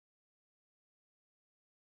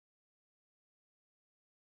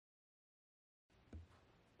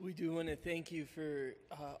We do want to thank you for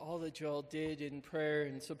all that you all did in prayer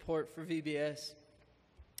and support for VBS.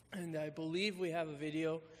 And I believe we have a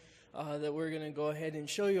video that we're going to go ahead and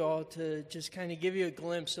show you all to just kind of give you a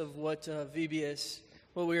glimpse of what VBS,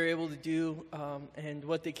 what we were able to do, and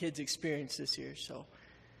what the kids experienced this year. So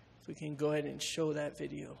if we can go ahead and show that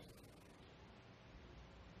video.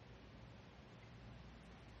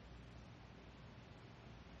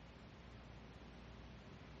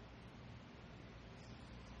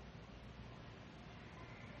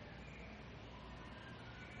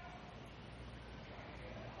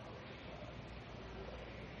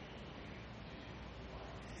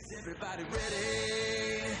 Everybody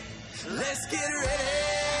ready? Let's get ready.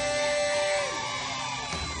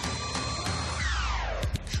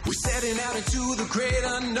 We're setting out into the great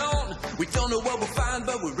unknown. We don't know what we'll find,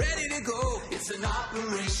 but we're ready to go. It's an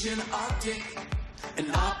Operation Arctic.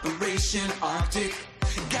 An Operation Arctic.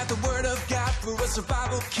 Got the word of God for a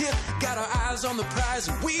survival kit. Got our eyes on the prize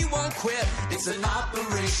and we won't quit. It's an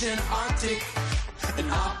Operation Arctic.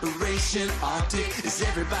 An Operation Arctic. Is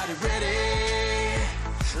everybody ready?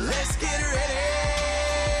 Let's get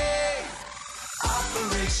ready!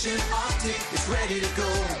 Operation Arctic is ready to go.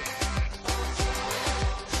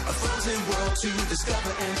 A frozen world to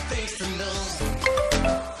discover and things to know.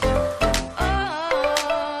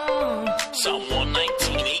 Someone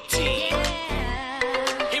 1918.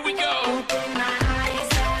 Here we go. Open my eyes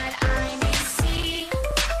that I may see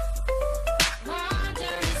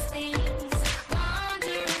wondrous things.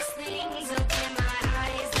 Open my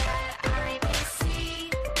eyes that I may see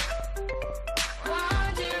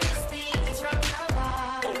wondrous things from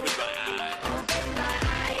above. Open my eyes. Open my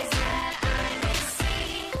eyes that I may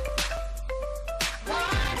see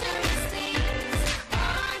wondrous things.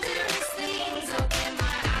 Open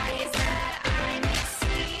my eyes that I may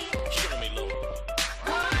see Show me, Lord.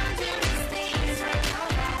 wondrous things from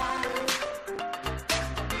above.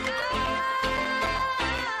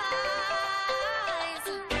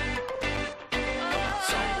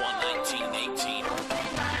 Psalm 119:18. Open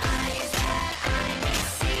my eyes that I may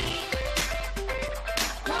see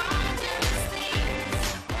wondrous things.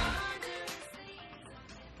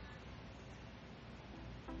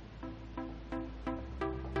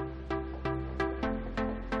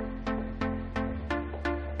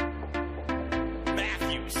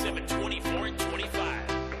 Matthew 7:24 and 25.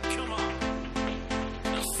 Come on.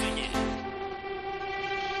 Now sing it.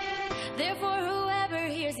 Therefore, whoever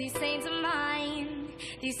hears these sayings of mine,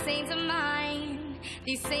 these sayings of mine,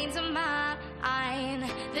 these sayings of mine.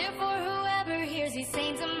 Therefore, whoever hears these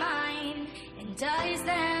sayings of mine and does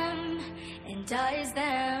them, and does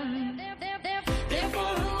them.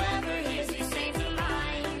 Therefore, whoever hears these sayings of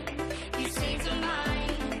mine, these sayings of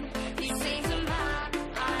mine, these sayings of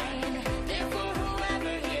mine. Therefore,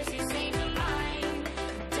 whoever hears these sayings of mine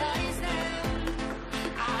does them.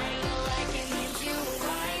 I will liken him to a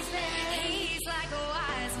wise man. He's like a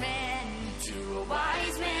wise man. To a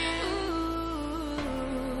wise man.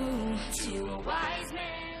 Ooh, to a wise man.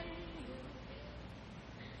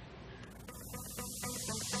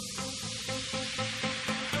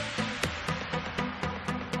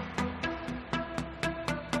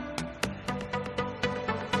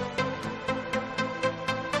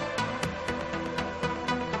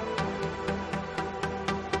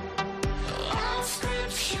 All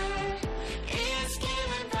scripture is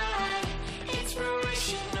given by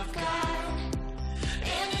inspiration of God,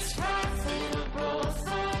 and is profitable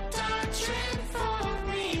for doctrine, for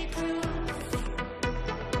reproof,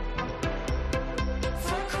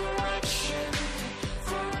 for correction,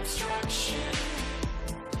 for instruction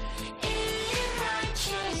in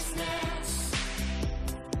righteousness.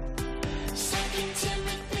 2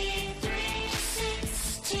 Timothy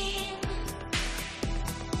 3:16.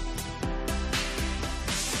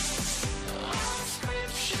 All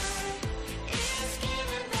scripture is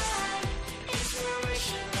given by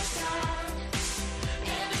inspiration of God,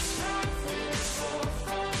 and is profitable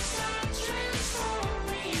for doctrine, for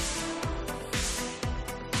reproof, for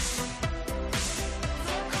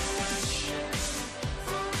correction,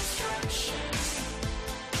 for instruction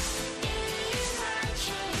in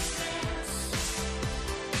righteousness.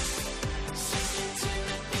 2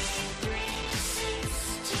 Timothy 3:16.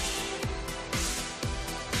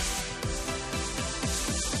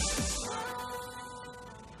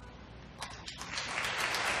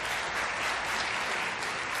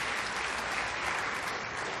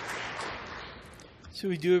 So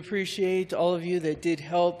we do appreciate all of you that did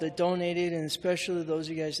help, that donated, and especially those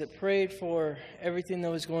of you guys that prayed for everything that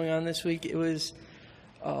was going on this week. It was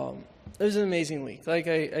an amazing week. Like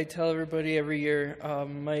I tell everybody every year,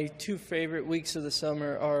 my two favorite weeks of the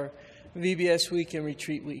summer are VBS week and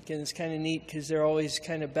retreat week, and it's kind of neat because they're always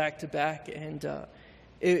kind of back to back, and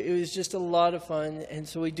it was just a lot of fun, and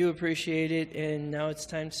so we do appreciate it. And now it's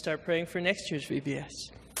time to start praying for next year's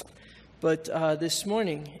VBS. But this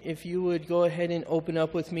morning, if you would go ahead and open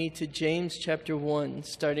up with me to James chapter 1,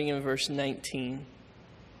 starting in verse 19.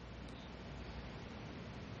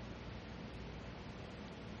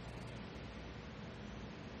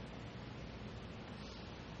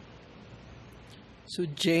 So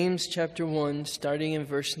James chapter 1, starting in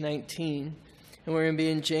verse 19, and we're going to be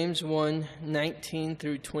in James 1, 19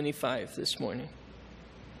 through 25 this morning.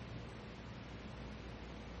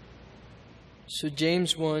 So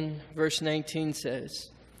James 1, verse 19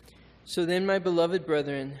 says, "So then, my beloved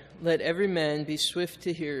brethren, let every man be swift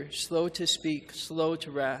to hear, slow to speak, slow to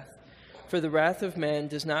wrath. For the wrath of man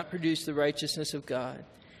does not produce the righteousness of God.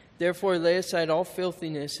 Therefore lay aside all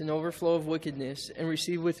filthiness and overflow of wickedness, and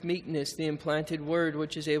receive with meekness the implanted word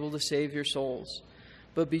which is able to save your souls.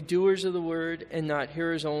 But be doers of the word, and not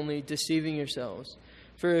hearers only, deceiving yourselves.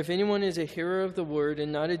 For if anyone is a hearer of the word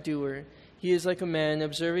and not a doer, he is like a man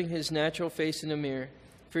observing his natural face in a mirror.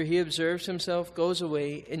 For he observes himself, goes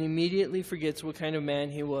away, and immediately forgets what kind of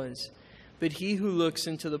man he was. But he who looks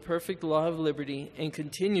into the perfect law of liberty and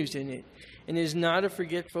continues in it, and is not a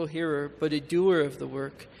forgetful hearer, but a doer of the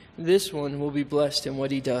work, this one will be blessed in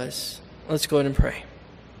what he does." Let's go ahead and pray.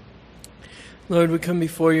 Lord, we come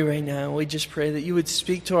before you right now. We just pray that you would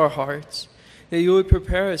speak to our hearts, that you would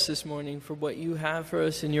prepare us this morning for what you have for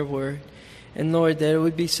us in your word. And Lord, that it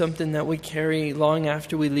would be something that we carry long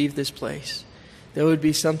after we leave this place. That would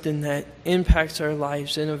be something that impacts our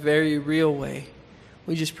lives in a very real way.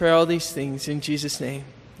 We just pray all these things in Jesus' name.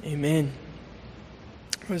 Amen.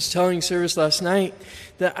 I was telling service last night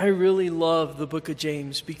that I really love the book of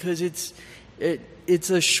James because it's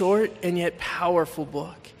a short and yet powerful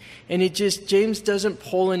book. And James doesn't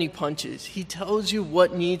pull any punches. He tells you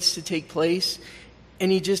what needs to take place,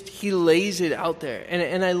 and he lays it out there.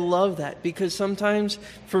 And I love that because sometimes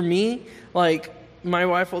for me, like my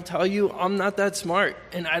wife will tell you, I'm not that smart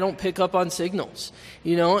and I don't pick up on signals,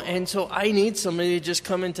 and so I need somebody to just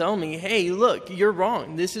come and tell me, hey, look, you're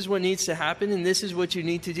wrong. This is what needs to happen and this is what you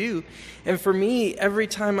need to do. And for me, every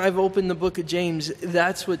time I've opened the book of James,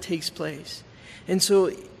 that's what takes place. And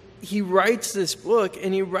so he writes this book,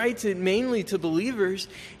 and he writes it mainly to believers,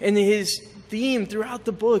 and his theme throughout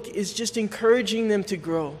the book is just encouraging them to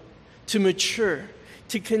grow, to mature,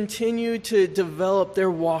 to continue to develop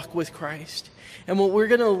their walk with Christ. And what we're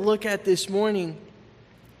going to look at this morning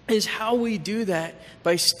is how we do that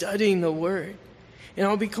by studying the Word. And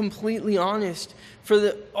I'll be completely honest,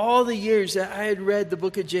 for all the years that I had read the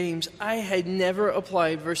book of James, I had never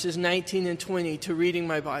applied verses 19 and 20 to reading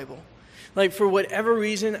my Bible. Like, for whatever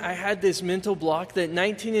reason, I had this mental block that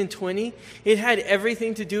 19 and 20, it had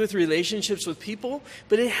everything to do with relationships with people,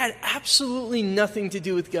 but it had absolutely nothing to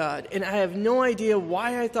do with God. And I have no idea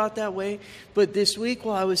why I thought that way, but this week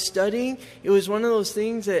while I was studying, it was one of those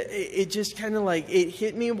things that it just kind of like, it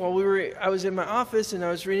hit me while I was in my office and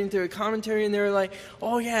I was reading through a commentary, and they were like,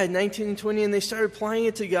 oh yeah, 19 and 20, and they started applying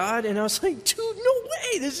it to God, and I was like, dude, no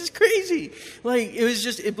way, this is crazy. Like,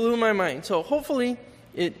 it blew my mind. So hopefully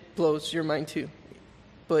it blows your mind too.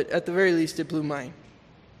 But at the very least, it blew mine.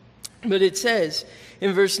 But it says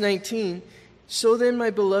in verse 19, "So then, my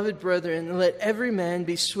beloved brethren, let every man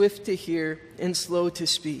be swift to hear and slow to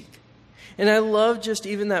speak." And I love just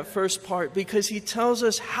even that first part because he tells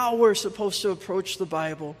us how we're supposed to approach the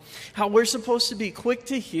Bible, how we're supposed to be quick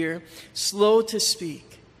to hear, slow to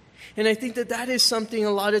speak. And I think that is something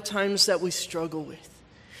a lot of times that we struggle with.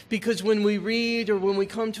 Because when we read or when we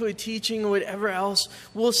come to a teaching or whatever else,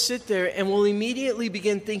 we'll sit there and we'll immediately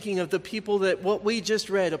begin thinking of the people that what we just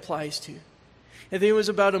read applies to. I think it was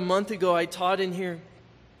about a month ago I taught in here,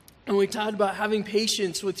 and we talked about having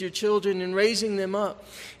patience with your children and raising them up.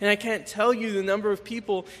 And I can't tell you the number of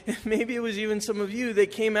people, and maybe it was even some of you,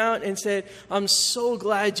 that came out and said, "I'm so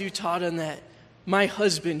glad you taught on that. My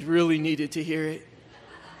husband really needed to hear it."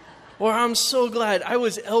 Or, "I'm so glad I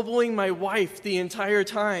was elbowing my wife the entire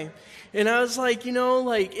time." And I was like, in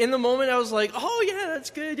the moment I was like, oh yeah, that's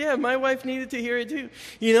good. Yeah, my wife needed to hear it too.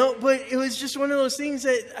 But it was just one of those things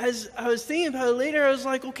that as I was thinking about it later, I was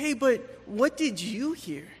like, okay, but what did you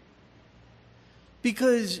hear?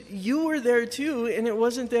 Because you were there too, and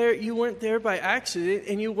you weren't there by accident,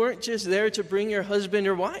 and you weren't just there to bring your husband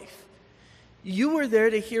or wife. You were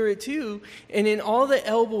there to hear it too, and in all the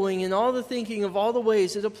elbowing and all the thinking of all the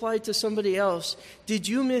ways it applied to somebody else, did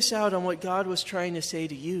you miss out on what God was trying to say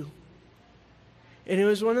to you? And it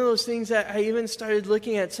was one of those things that I even started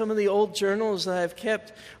looking at some of the old journals that I've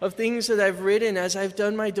kept of things that I've written as I've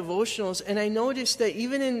done my devotionals. And I noticed that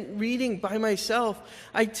even in reading by myself,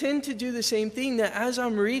 I tend to do the same thing, that as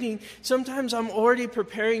I'm reading, sometimes I'm already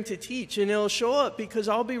preparing to teach. And it'll show up because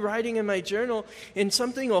I'll be writing in my journal and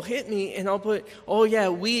something will hit me and I'll put, oh yeah,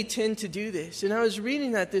 we tend to do this. And I was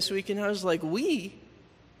reading that this week and I was like, we?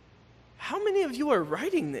 How many of you are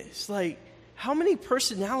writing this? Like, how many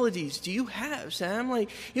personalities do you have, Sam?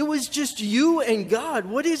 Like, it was just you and God.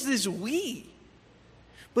 What is this we?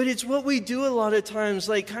 But it's what we do a lot of times,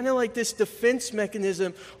 like kind of like this defense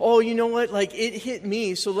mechanism. Oh, you know what? Like, it hit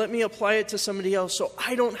me, so let me apply it to somebody else so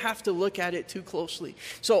I don't have to look at it too closely.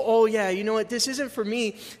 So, oh yeah, you know what? This isn't for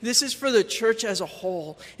me. This is for the church as a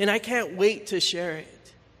whole, and I can't wait to share it.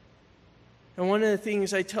 And one of the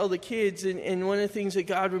things I tell the kids, and one of the things that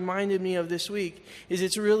God reminded me of this week, is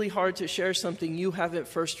it's really hard to share something you haven't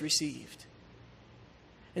first received.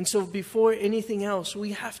 And so before anything else,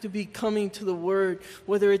 we have to be coming to the Word,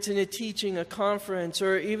 whether it's in a teaching, a conference,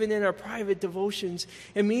 or even in our private devotions.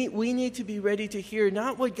 And we need to be ready to hear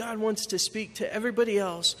not what God wants to speak to everybody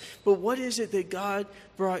else, but what is it that God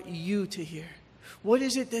brought you to hear? What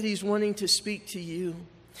is it that He's wanting to speak to you?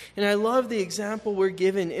 And I love the example we're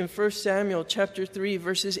given in 1 Samuel chapter 3,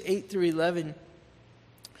 verses 8 through 11,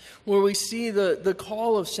 where we see the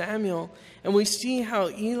call of Samuel, and we see how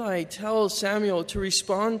Eli tells Samuel to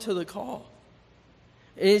respond to the call.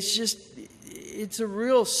 And it's a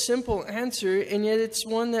real simple answer, and yet it's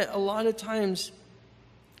one that a lot of times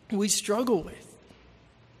we struggle with.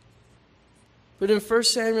 But in 1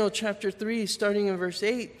 Samuel chapter 3, starting in verse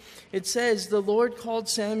 8, it says, "The Lord called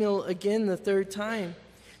Samuel again the third time.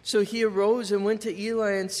 So he arose and went to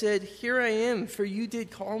Eli and said, 'Here I am, for you did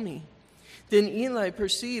call me.' Then Eli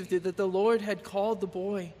perceived that the Lord had called the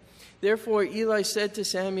boy. Therefore Eli said to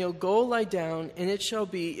Samuel, 'Go lie down, and it shall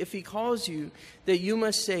be, if he calls you, that you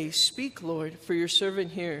must say, Speak, Lord, for your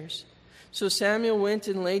servant hears.' So Samuel went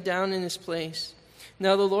and lay down in his place.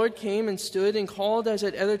 Now the Lord came and stood and called as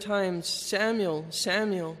at other times, 'Samuel,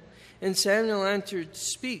 Samuel.' And Samuel answered,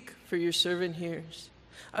 'Speak, for your servant hears.'"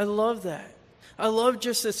 I love that. I love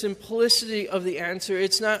just the simplicity of the answer.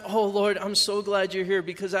 It's not, "Oh, Lord, I'm so glad you're here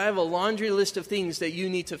because I have a laundry list of things that you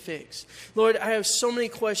need to fix. Lord, I have so many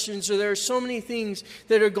questions, or there are so many things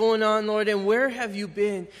that are going on, Lord, and where have you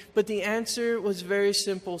been?" But the answer was very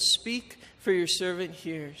simple. "Speak, for your servant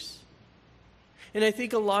hears." And I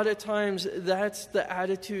think a lot of times that's the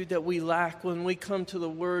attitude that we lack when we come to the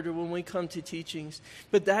Word or when we come to teachings.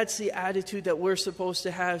 But that's the attitude that we're supposed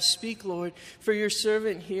to have. "Speak, Lord, for your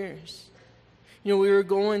servant hears." You know, we were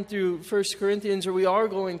going through 1 Corinthians, or we are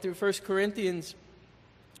going through 1 Corinthians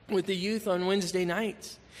with the youth on Wednesday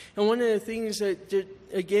nights. And one of the things that,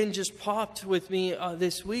 again, just popped with me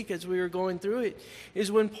this week as we were going through it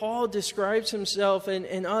is when Paul describes himself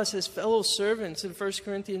and us as fellow servants in 1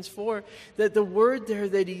 Corinthians 4, that the word there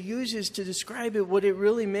that he uses to describe it, what it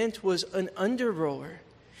really meant was an under-rower.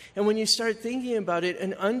 And when you start thinking about it,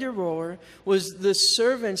 an under-rower was the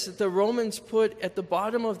servants that the Romans put at the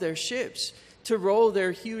bottom of their ships to row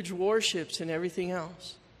their huge warships and everything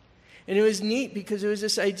else. And it was neat because it was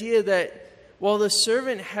this idea that while the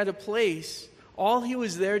servant had a place, all he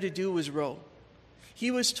was there to do was row.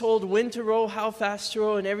 He was told when to row, how fast to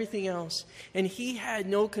row, and everything else. And he had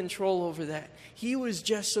no control over that. He was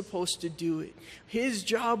just supposed to do it. His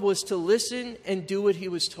job was to listen and do what he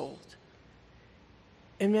was told.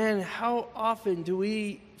 And man, how often do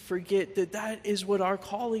we forget that that is what our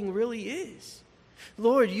calling really is?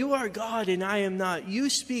 Lord, you are God and I am not. You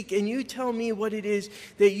speak and you tell me what it is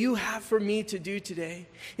that you have for me to do today.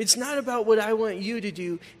 It's not about what I want you to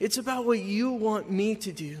do. It's about what you want me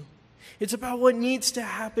to do. It's about what needs to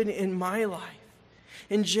happen in my life.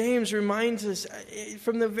 And James reminds us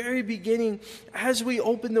from the very beginning, as we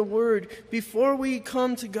open the Word, before we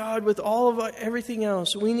come to God with all of everything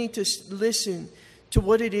else, we need to listen to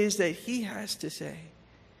what it is that He has to say.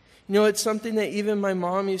 You know, it's something that even my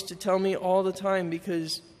mom used to tell me all the time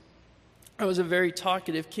because I was a very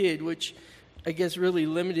talkative kid, which I guess really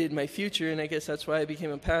limited my future, and I guess that's why I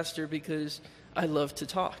became a pastor, because I love to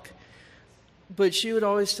talk. But she would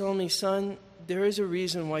always tell me, "Son, there is a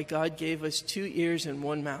reason why God gave us 2 ears and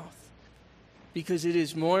 1 mouth, because it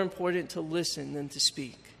is more important to listen than to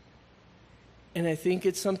speak." And I think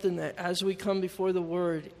it's something that as we come before the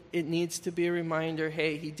Word, it needs to be a reminder,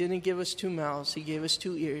 hey, He didn't give us 2 mouths, He gave us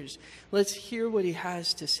 2 ears. Let's hear what He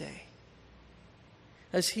has to say.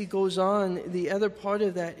 As he goes on, the other part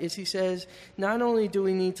of that is he says, not only do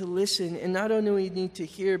we need to listen and not only do we need to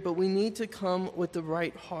hear, but we need to come with the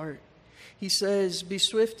right heart. He says, "Be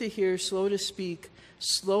swift to hear, slow to speak,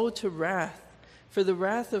 slow to wrath, For the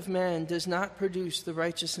wrath of man does not produce the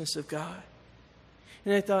righteousness of God.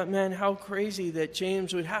 And I thought, man, how crazy that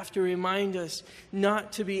James would have to remind us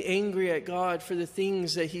not to be angry at God for the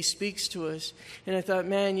things that he speaks to us. And I thought,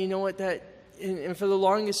 man, you know what, and for the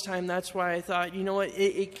longest time, that's why I thought, you know what,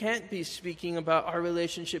 it can't be speaking about our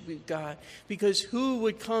relationship with God. Because who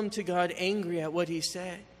would come to God angry at what he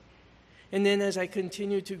said? And then as I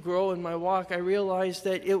continued to grow in my walk, I realized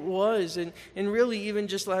that it was, and really even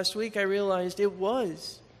just last week, I realized it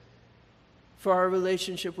was for our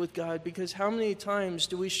relationship with God. Because how many times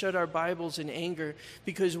do we shut our Bibles in anger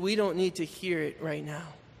because we don't need to hear it right now?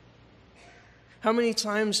 How many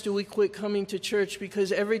times do we quit coming to church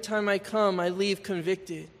because every time I come, I leave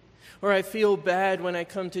convicted? Or I feel bad when I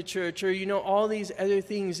come to church, or, all these other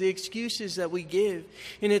things, the excuses that we give.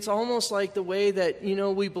 And it's almost like the way that,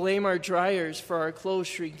 we blame our dryers for our clothes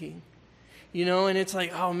shrinking. And it's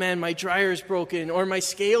like, oh man, my dryer's broken, or my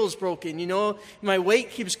scale's broken, my weight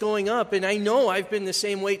keeps going up, and I know I've been the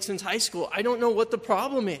same weight since high school. I don't know what the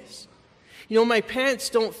problem is. My pants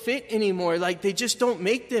don't fit anymore, like they just don't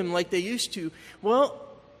make them like they used to. Well,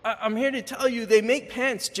 I'm here to tell you, they make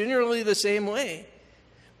pants generally the same way.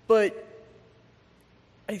 But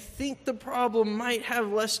I think the problem might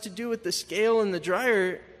have less to do with the scale and the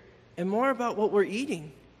dryer and more about what we're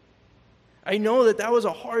eating. I know that was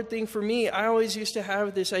a hard thing for me. I always used to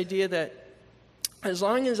have this idea that as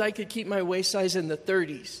long as I could keep my waist size in the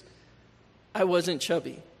 30s, I wasn't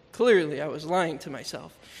chubby. Clearly, I was lying to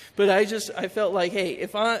myself. But I felt like, hey,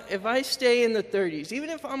 if I stay in the 30s, even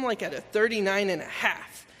if I'm like at a 39 and a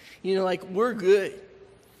half, we're good.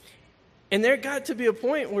 And there got to be a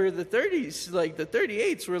point where the 30s, like the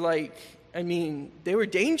 38s were they were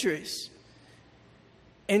dangerous.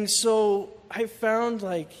 And so I found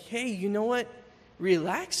hey, you know what?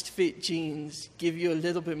 Relaxed fit jeans give you a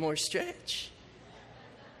little bit more stretch.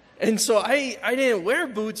 And so I didn't wear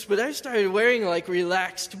boots, but I started wearing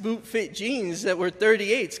relaxed boot fit jeans that were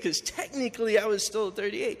 38s, because technically I was still a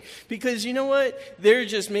 38. Because you know what? They're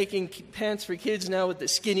just making pants for kids now with the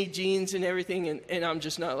skinny jeans and everything, and I'm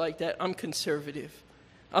just not like that. I'm conservative.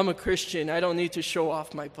 I'm a Christian. I don't need to show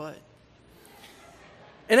off my butt.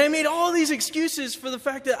 And I made all these excuses for the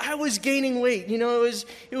fact that I was gaining weight.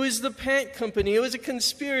 It was the pant company. It was a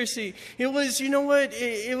conspiracy. It was,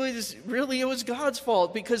 it was God's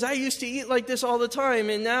fault, because I used to eat like this all the time,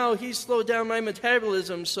 and now He slowed down my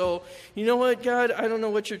metabolism. So, you know what, God? I don't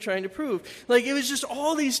know what you're trying to prove. It was just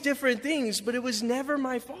all these different things, but it was never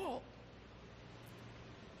my fault.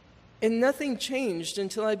 And nothing changed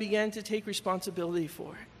until I began to take responsibility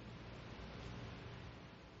for it.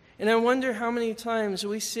 And I wonder how many times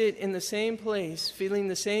we sit in the same place, feeling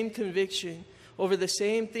the same conviction over the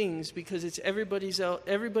same things, because it's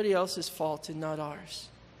everybody else's fault and not ours.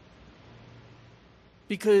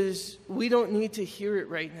 Because we don't need to hear it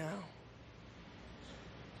right now.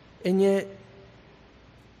 And yet,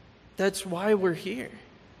 that's why we're here.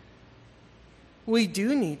 We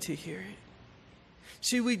do need to hear it.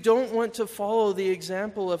 See, we don't want to follow the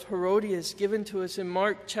example of Herodias given to us in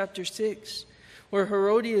Mark chapter 6. Where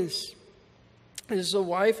Herodias is the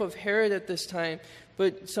wife of Herod at this time.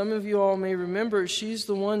 But some of you all may remember, she's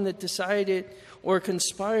the one that decided or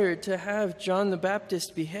conspired to have John the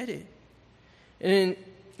Baptist beheaded. And in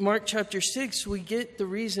Mark chapter 6, we get the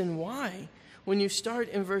reason why. When you start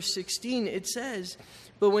in verse 16, it says,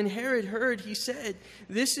 "But when Herod heard, he said,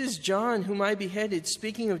 'This is John whom I beheaded,'"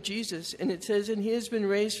 speaking of Jesus. And it says, "And he has been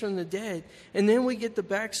raised from the dead." And then we get the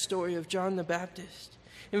backstory of John the Baptist.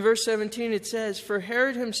 In verse 17 it says, "For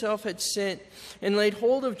Herod himself had sent and laid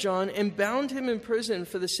hold of John and bound him in prison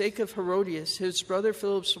for the sake of Herodias, his brother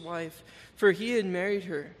Philip's wife, for he had married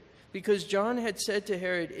her. Because John had said to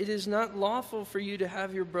Herod, 'It is not lawful for you to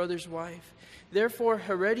have your brother's wife.' Therefore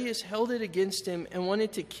Herodias held it against him and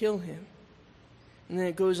wanted to kill him." And then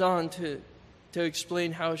it goes on to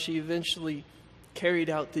explain how she eventually carried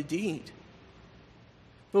out the deed.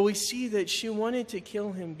 But we see that she wanted to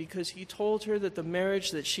kill him because he told her that the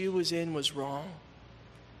marriage that she was in was wrong.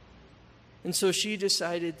 And so she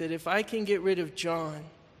decided that if I can get rid of John,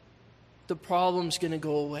 the problem's going to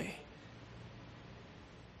go away.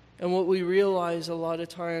 And what we realize a lot of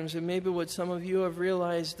times, and maybe what some of you have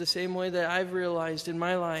realized the same way that I've realized in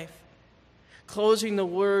my life, closing the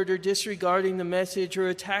word or disregarding the message or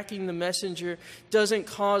attacking the messenger doesn't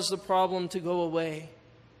cause the problem to go away.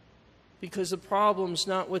 Because the problem's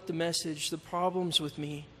not with the message, the problem's with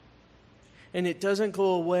me. And it doesn't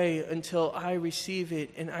go away until I receive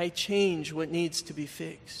it and I change what needs to be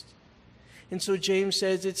fixed. And so James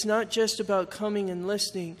says it's not just about coming and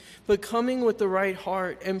listening, but coming with the right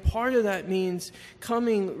heart. And part of that means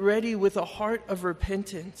coming ready with a heart of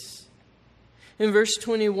repentance. In verse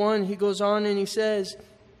 21, he goes on and he says,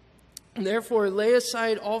 "Therefore lay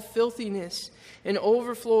aside all filthiness and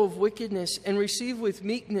overflow of wickedness, and receive with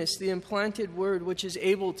meekness the implanted word which is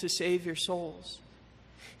able to save your souls."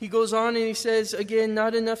 He goes on and he says, again,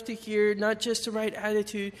 not enough to hear, not just the right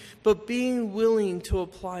attitude, but being willing to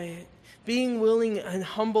apply it. Being willing and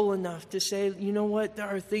humble enough to say, you know what, there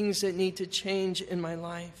are things that need to change in my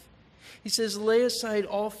life. He says, lay aside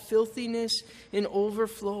all filthiness and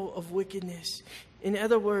overflow of wickedness. In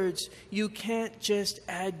other words, you can't just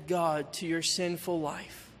add God to your sinful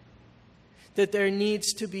life. That there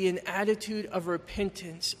needs to be an attitude of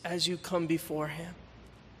repentance as you come before Him.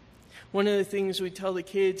 One of the things we tell the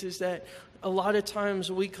kids is that a lot of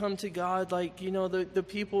times we come to God like, the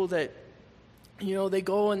people that, they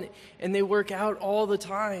go and they work out all the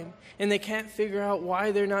time and they can't figure out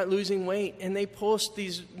why they're not losing weight. And they post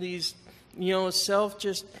these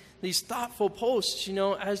thoughtful posts,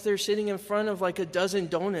 as they're sitting in front of like a dozen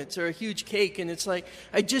donuts or a huge cake. And it's like,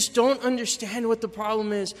 I just don't understand what the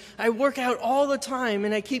problem is. I work out all the time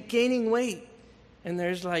and I keep gaining weight. And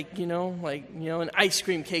there's an ice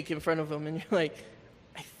cream cake in front of them. And you're like,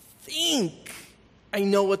 I think I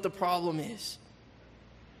know what the problem is.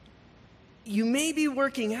 You may be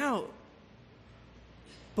working out,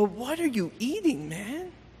 but what are you eating,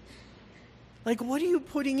 man? Like, what are you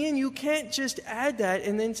putting in? You can't just add that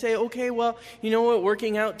and then say, okay, well, you know what?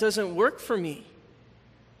 Working out doesn't work for me.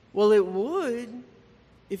 Well, it would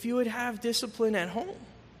if you would have discipline at home.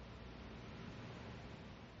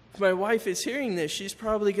 If my wife is hearing this, she's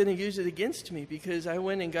probably going to use it against me because I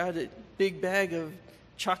went and got a big bag of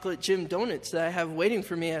chocolate Jim donuts that I have waiting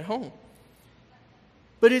for me at home.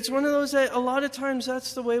 But it's one of those that a lot of times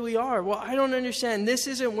that's the way we are. Well, I don't understand. This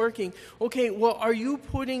isn't working. Okay, well, are you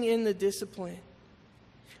putting in the discipline?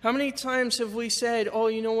 How many times have we said, oh,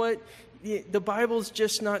 you know what? The Bible's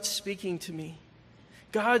just not speaking to me.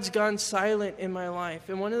 God's gone silent in my life.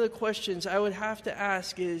 And one of the questions I would have to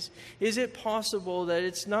ask is it possible that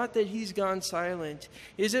it's not that He's gone silent?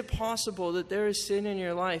 Is it possible that there is sin in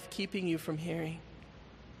your life keeping you from hearing?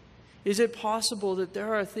 Is it possible that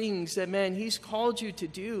there are things that, man, He's called you to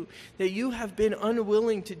do that you have been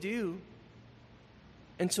unwilling to do?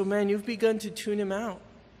 And so, man, you've begun to tune Him out.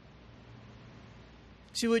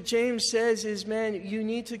 See, what James says is, man, you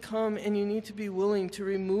need to come and you need to be willing to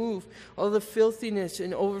remove all the filthiness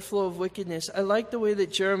and overflow of wickedness. I like the way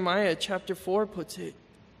that Jeremiah chapter 4 puts it.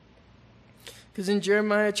 Because in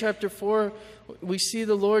Jeremiah chapter 4, we see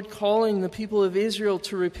the Lord calling the people of Israel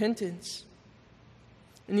to repentance.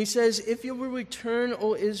 And He says, if you will return,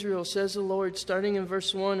 O Israel, says the Lord, starting in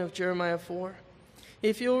verse 1 of Jeremiah 4.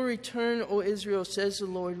 If you will return, O Israel, says the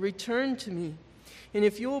Lord, return to me. And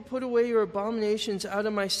if you will put away your abominations out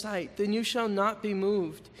of my sight, then you shall not be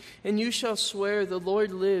moved. And you shall swear, the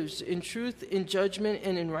Lord lives, in truth, in judgment,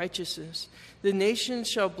 and in righteousness. The nations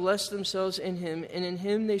shall bless themselves in Him, and in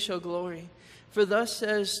Him they shall glory. For thus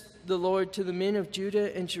says the Lord to the men of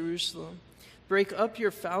Judah and Jerusalem, break up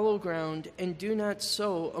your fallow ground, and do not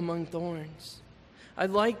sow among thorns. I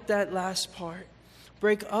like that last part.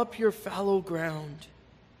 Break up your fallow ground.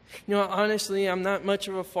 Honestly, I'm not much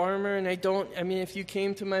of a farmer, and if you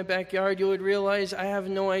came to my backyard, you would realize I have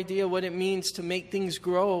no idea what it means to make things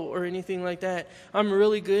grow or anything like that. I'm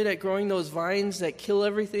really good at growing those vines that kill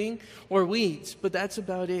everything or weeds, but that's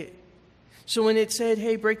about it. So when it said,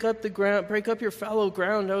 hey, break up the ground, break up your fallow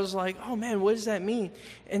ground, I was like, oh man, what does that mean?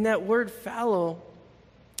 And that word fallow,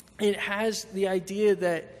 it has the idea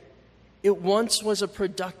that it once was a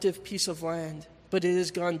productive piece of land, but it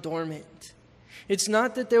has gone dormant. It's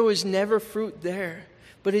not that there was never fruit there,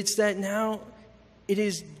 but it's that now it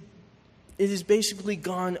is basically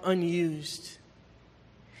gone unused.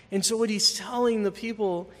 And so what He's telling the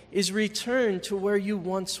people is return to where you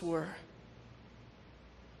once were.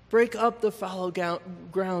 Break up the fallow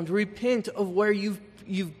ground. Repent of where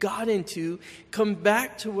you've gotten to. Come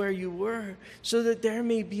back to where you were so that there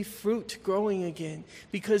may be fruit growing again.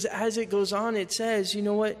 Because as it goes on, it says, you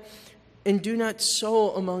know what? And do not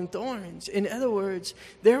sow among thorns. In other words,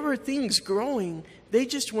 there were things growing. They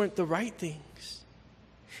just weren't the right things.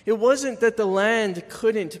 It wasn't that the land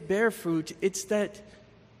couldn't bear fruit. It's that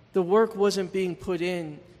the work wasn't being put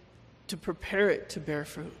in to prepare it to bear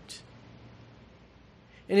fruit.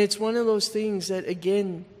 And it's one of those things that,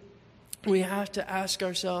 again, we have to ask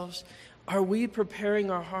ourselves, are we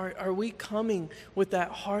preparing our heart? Are we coming with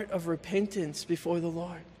that heart of repentance before the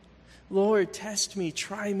Lord? Lord, test me,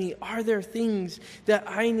 try me. Are there things that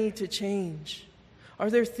I need to change? Are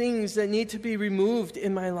there things that need to be removed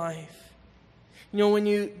in my life? You know, when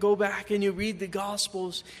you go back and you read the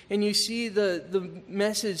Gospels and you see the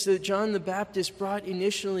message that John the Baptist brought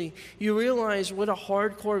initially, you realize what a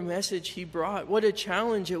hardcore message he brought, what a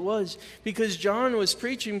challenge it was. Because John was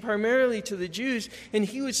preaching primarily to the Jews, and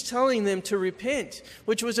he was telling them to repent,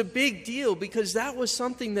 which was a big deal because that was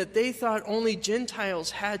something that they thought only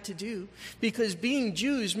Gentiles had to do. Because being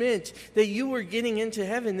Jews meant that you were getting into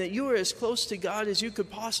heaven, that you were as close to God as you could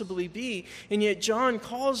possibly be. And yet John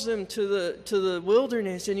calls them to the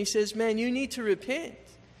wilderness, and he says, man, you need to repent.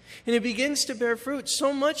 And it begins to bear fruit,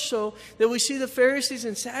 so much so that we see the Pharisees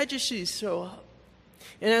and Sadducees show up.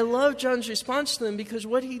 And I love John's response to them, because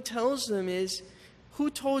what he tells them is, who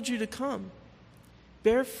told you to come?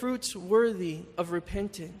 Bear fruits worthy of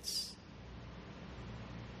repentance.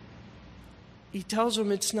 He tells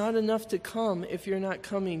them it's not enough to come if you're not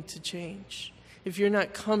coming to change, if you're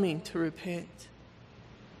not coming to repent.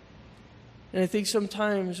 And I think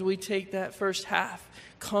sometimes we take that first half,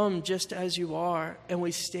 come just as you are, and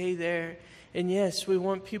we stay there. And yes, we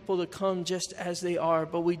want people to come just as they are,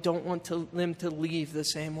 but we don't want them to leave the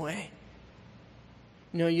same way.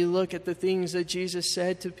 You know, you look at the things that Jesus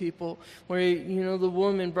said to people, where, you know, the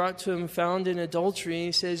woman brought to him found in adultery, and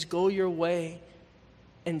he says, go your way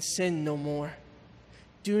and sin no more.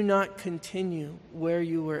 Do not continue where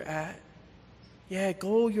you were at. Yeah,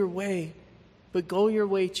 go your way, but go your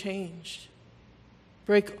way changed.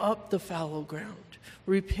 Break up the fallow ground.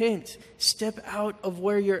 Repent. Step out of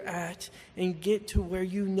where you're at and get to where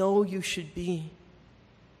you know you should be.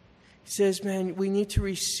 He says, man, we need to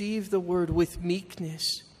receive the word with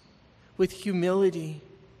meekness, with humility.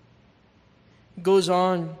 He goes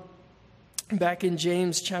on back in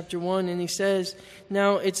James chapter 1, and he says,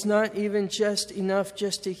 now it's not even just enough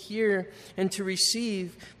just to hear and to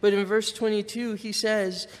receive, but in verse 22 he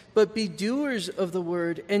says, but be doers of the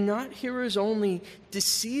word and not hearers only,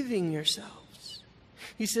 deceiving yourselves.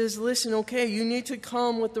 He says, listen, okay, you need to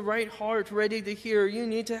come with the right heart, ready to hear. You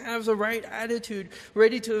need to have the right attitude,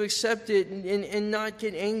 ready to accept it and not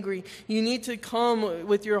get angry. You need to come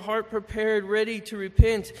with your heart prepared, ready to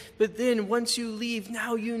repent. But then once you leave,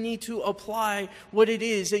 now you need to apply what it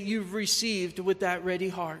is that you've received with that ready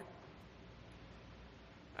heart.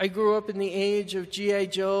 I grew up in the age of G.I.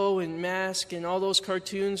 Joe and Mask and all those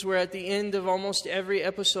cartoons where at the end of almost every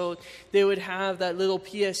episode, they would have that little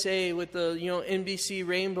PSA with the, NBC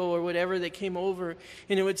Rainbow or whatever that came over.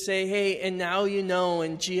 And it would say, hey, and now you know,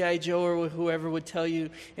 and G.I. Joe or whoever would tell you,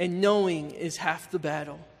 and knowing is half the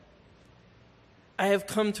battle. I have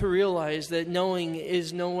come to realize that knowing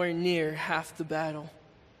is nowhere near half the battle.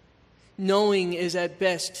 Knowing is at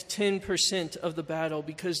best 10% of the battle,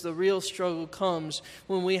 because the real struggle comes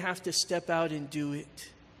when we have to step out and do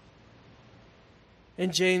it.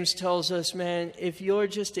 And James tells us, man, if you're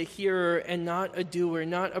just a hearer and not a doer,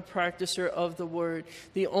 not a practicer of the word,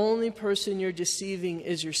 the only person you're deceiving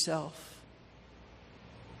is yourself.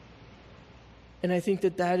 And I think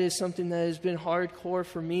that is something that has been hardcore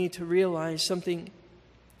for me to realize, something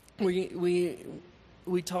we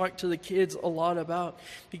talk to the kids a lot about,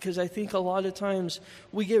 because I think a lot of times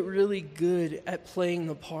we get really good at playing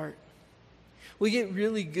the part. We get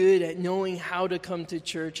really good at knowing how to come to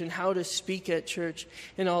church and how to speak at church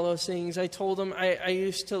and all those things. I told them I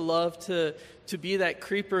used to love to be that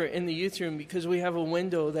creeper in the youth room, because we have a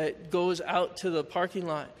window that goes out to the parking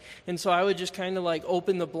lot. And so I would just kind of like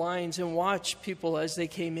open the blinds and watch people as they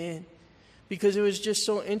came in. Because it was just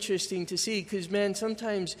so interesting to see. Because, man,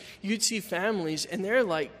 sometimes you'd see families and they're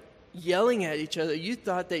like yelling at each other. You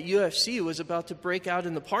thought that UFC was about to break out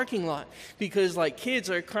in the parking lot. Because, like, kids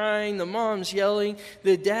are crying, the mom's yelling,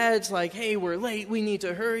 the dad's like, hey, we're late, we need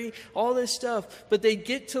to hurry, all this stuff. But they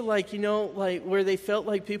get to, like, where they felt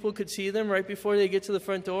like people could see them right before they get to the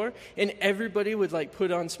front door. And everybody would, like,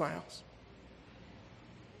 put on smiles.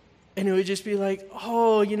 And it would just be like,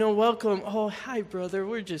 oh, welcome. Oh, hi, brother.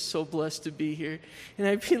 We're just so blessed to be here. And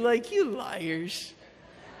I'd be like, you liars.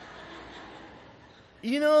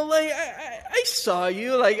 I saw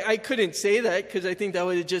you. Like, I couldn't say that because I think that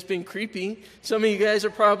would have just been creepy. Some of you guys are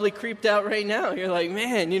probably creeped out right now. You're like,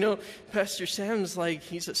 man, Pastor Sam's like,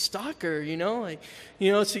 he's a stalker,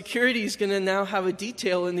 security's going to now have a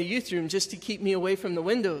detail in the youth room just to keep me away from the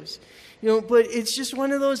windows. But it's just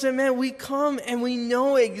one of those that, man, we come and we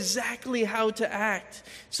know exactly how to act.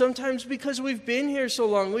 Sometimes because we've been here so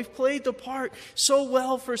long, we've played the part so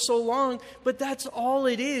well for so long, but that's all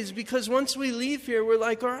it is. Because once we leave here, we're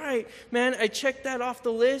like, all right, man, I checked that off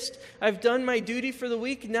the list. I've done my duty for the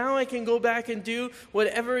week. Now I can go back and do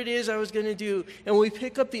whatever it is I was going to do. And we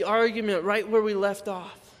pick up the argument right where we left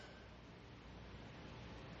off.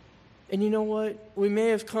 And you know what? We may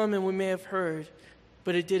have come and we may have heard,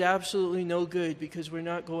 But it did absolutely no good because we're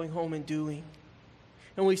not going home and doing.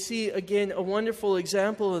 And we see, again, a wonderful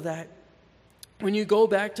example of that. When you go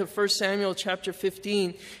back to 1 Samuel chapter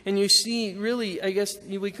 15, and you see, really, I guess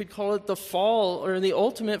we could call it the fall, or the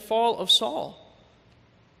ultimate fall of Saul,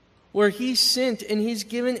 where he's sent and he's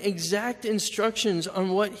given exact instructions on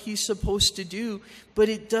what he's supposed to do, but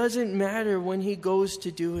it doesn't matter when he goes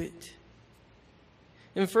to do it.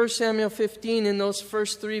 In 1 Samuel 15, in those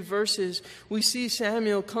first 3 verses, we see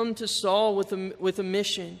Samuel come to Saul with a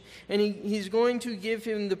mission. And he's going to give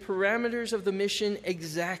him the parameters of the mission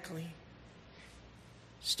exactly.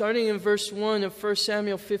 Starting in verse 1 of 1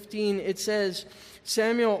 Samuel 15, it says,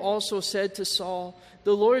 Samuel also said to Saul,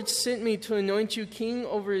 "The Lord sent me to anoint you king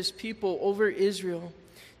over his people, over Israel.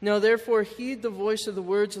 Now therefore heed the voice of the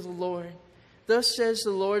words of the Lord. Thus says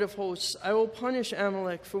the Lord of hosts, I will punish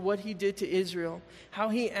Amalek for what he did to Israel, how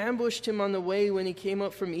he ambushed him on the way when he came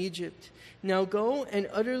up from Egypt. Now go and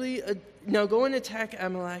attack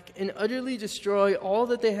Amalek and utterly destroy all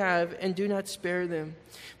that they have, and do not spare them.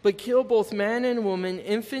 But kill both man and woman,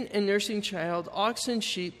 infant and nursing child, ox and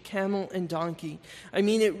sheep, camel and donkey." I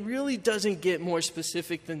mean, it really doesn't get more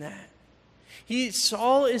specific than that.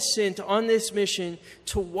 Saul is sent on this mission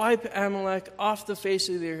to wipe Amalek off the face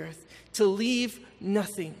of the earth, to leave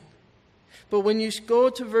nothing. But when you go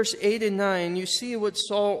to verse 8 and 9, you see what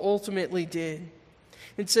Saul ultimately did.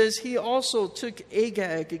 It says, "He also took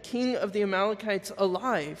Agag, a king of the Amalekites,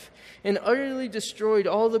 alive, and utterly destroyed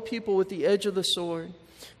all the people with the edge of the sword.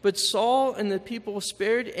 But Saul and the people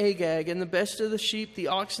spared Agag and the best of the sheep, the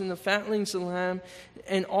oxen, the fatlings, the lamb,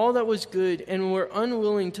 and all that was good, and were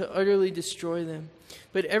unwilling to utterly destroy them.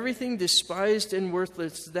 But everything despised and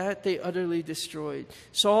worthless, that they utterly destroyed."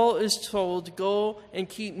 Saul is told, go and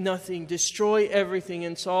keep nothing, destroy everything.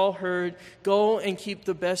 And Saul heard, go and keep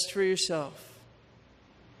the best for yourself.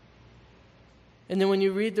 And then when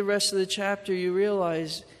you read the rest of the chapter, you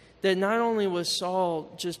realize that not only was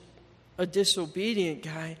Saul just a disobedient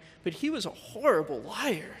guy, but he was a horrible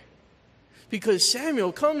liar. Because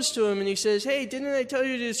Samuel comes to him and he says, "Hey, didn't I tell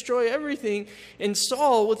you to destroy everything?" And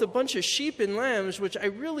Saul, with a bunch of sheep and lambs, which I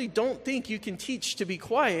really don't think you can teach to be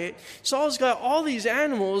quiet, Saul's got all these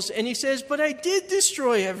animals, and he says, "But I did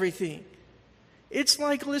destroy everything." It's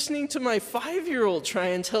like listening to my 5-year-old try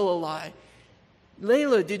and tell a lie.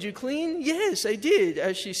 "Layla, did you clean?" "Yes, I did,"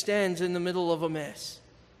 as she stands in the middle of a mess.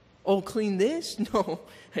 "Oh, clean this?" "No,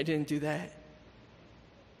 I didn't do that."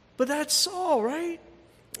 But that's Saul, right?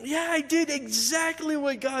 "Yeah, I did exactly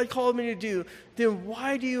what God called me to do." Then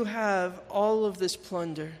why do you have all of this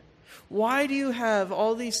plunder? Why do you have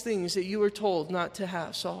all these things that you were told not to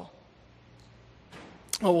have, Saul?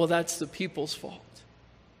 "Oh, well, that's the people's fault.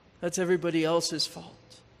 That's everybody else's fault."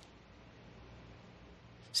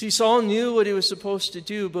 See, Saul knew what he was supposed to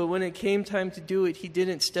do, but when it came time to do it, he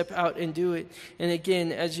didn't step out and do it. And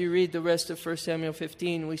again, as you read the rest of 1 Samuel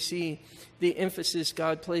 15, we see the emphasis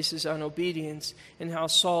God places on obedience and how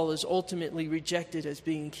Saul is ultimately rejected as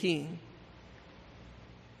being king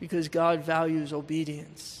because God values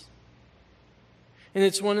obedience. And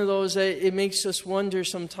it's one of those that it makes us wonder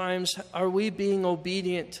sometimes, are we being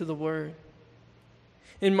obedient to the word?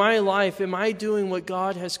 In my life, am I doing what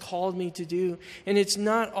God has called me to do? And it's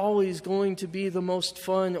not always going to be the most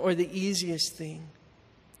fun or the easiest thing.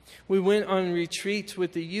 We went on retreat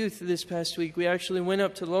with the youth this past week. We actually went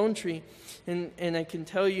up to Lone Tree. And I can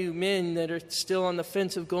tell you, men that are still on the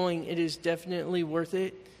fence of going, it is definitely worth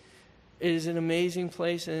it. It is an amazing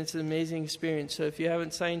place, and it's an amazing experience. So if you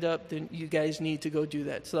haven't signed up, then you guys need to go do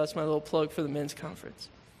that. So that's my little plug for the men's conference.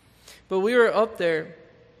 But we were up there.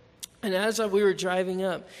 And as we were driving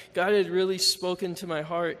up, God had really spoken to my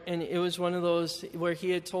heart. And it was one of those where he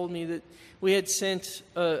had told me that we had sent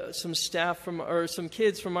some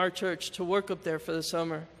kids from our church to work up there for the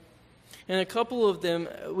summer. And a couple of them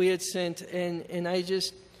we had sent, and I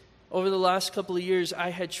just, over the last couple of years, I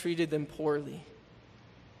had treated them poorly.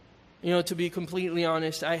 You know, to be completely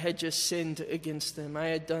honest, I had just sinned against them.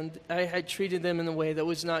 I had treated them in a way that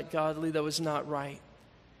was not godly, that was not right.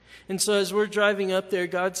 And so as we're driving up there,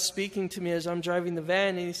 God's speaking to me as I'm driving the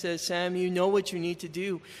van, and he says, "Sam, you know what you need to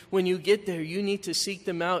do. When you get there, you need to seek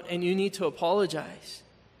them out, and you need to apologize."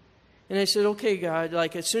 And I said, "Okay, God,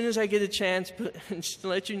 like as soon as I get a chance, but just to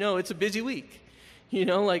let you know, it's a busy week. You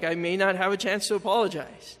know, like I may not have a chance to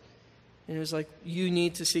apologize." And it was like, "You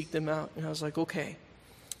need to seek them out." And I was like, "Okay."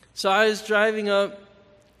 So I was driving up,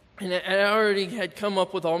 and I already had come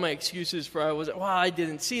up with all my excuses for I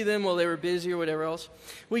didn't see them, they were busy or whatever else.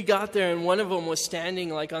 We got there, and one of them was standing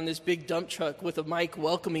like on this big dump truck with a mic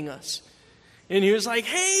welcoming us. And he was like,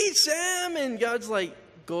 "Hey, Sam." And God's like,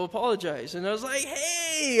 go apologize. And I was like,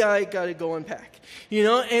 hey, I got to go unpack, you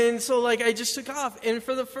know? And so like I just took off. And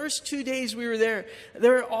for the first 2 days we were there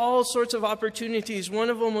were all sorts of opportunities. One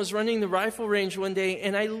of them was running the rifle range one day,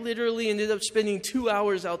 and I literally ended up spending 2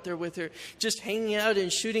 hours out there with her, just hanging out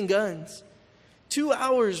and shooting guns. 2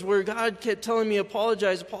 hours where God kept telling me,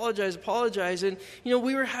 apologize, apologize, apologize. And, you know,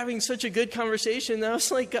 we were having such a good conversation that I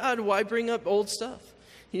was like, God, why bring up old stuff?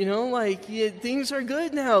 You know, like, yeah, things are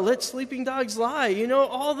good now. Let sleeping dogs lie, you know,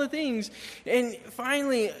 all the things. And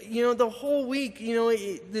finally, you know, the whole week, you know,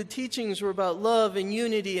 the teachings were about love and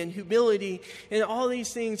unity and humility and all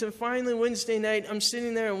these things. And finally, Wednesday night, I'm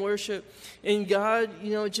sitting there in worship, and God,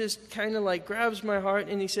 you know, just kind of like grabs my heart,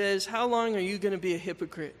 and he says, how long are you going to be a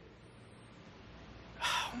hypocrite?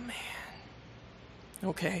 Oh, man.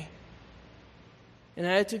 Okay. And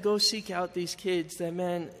I had to go seek out these kids that,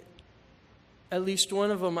 man, at least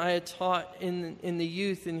one of them I had taught in the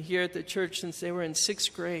youth and here at the church since they were in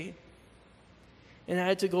 6th grade. And I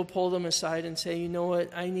had to go pull them aside and say, you know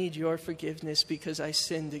what? I need your forgiveness because I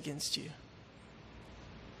sinned against you.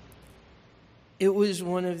 It was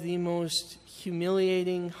one of the most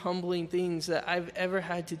humiliating, humbling things that I've ever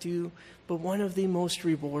had to do, but one of the most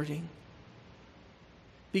rewarding.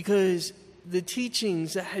 Because the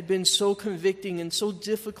teachings that had been so convicting and so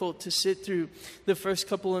difficult to sit through the first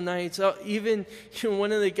couple of nights, even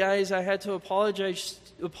one of the guys I had to apologize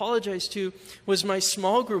to was my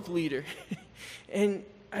small group leader. And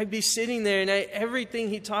I'd be sitting there, and everything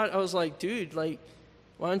he taught, I was like, dude, like,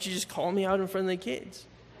 why don't you just call me out in front of the kids?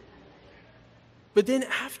 But then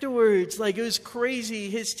afterwards, like, it was crazy.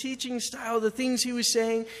 His teaching style, the things he was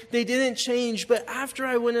saying, they didn't change. But after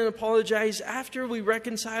I went and apologized, after we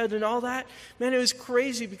reconciled and all that, man, it was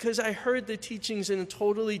crazy because I heard the teachings in a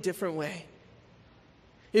totally different way.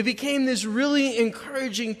 It became this really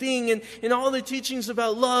encouraging thing, and all the teachings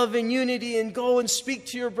about love and unity and go and speak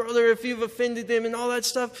to your brother if you've offended them and all that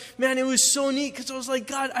stuff. Man, it was so neat because I was like,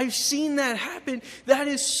 God, I've seen that happen. That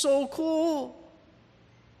is so cool.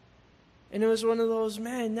 And it was one of those,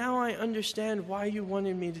 man, now I understand why you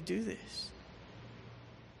wanted me to do this.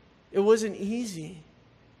 It wasn't easy.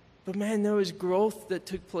 But man, there was growth that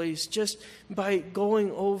took place just by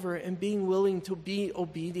going over and being willing to be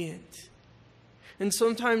obedient. And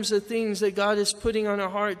sometimes the things that God is putting on our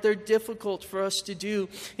heart, they're difficult for us to do.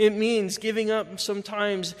 It means giving up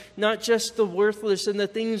sometimes not just the worthless and the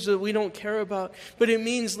things that we don't care about, but it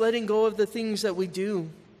means letting go of the things that we do.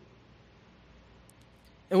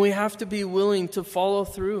 And we have to be willing to follow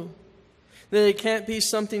through. That it can't be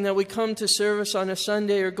something that we come to service on a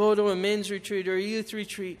Sunday or go to a men's retreat or a youth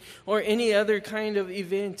retreat or any other kind of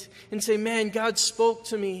event and say, man, God spoke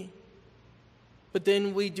to me. But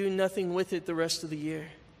then we do nothing with it the rest of the year.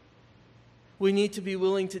 We need to be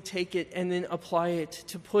willing to take it and then apply it,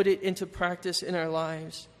 to put it into practice in our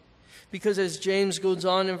lives. Because as James goes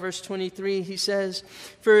on in verse 23, he says,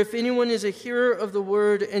 for if anyone is a hearer of the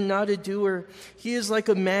word and not a doer, he is like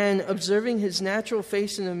a man observing his natural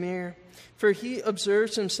face in a mirror. For he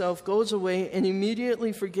observes himself, goes away, and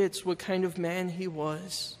immediately forgets what kind of man he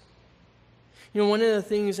was. You know, one of the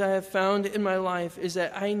things I have found in my life is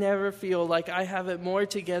that I never feel like I have it more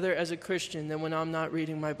together as a Christian than when I'm not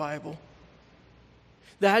reading my Bible.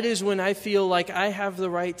 That is when I feel like I have the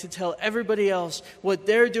right to tell everybody else what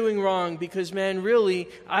they're doing wrong because, man, really,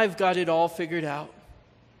 I've got it all figured out.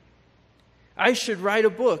 I should write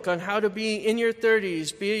a book on how to be in your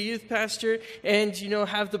 30s, be a youth pastor, and, you know,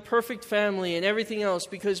 have the perfect family and everything else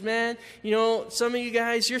because, man, you know, some of you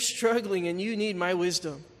guys, you're struggling and you need my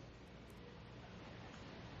wisdom.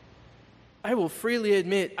 I will freely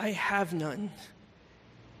admit I have none.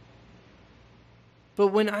 But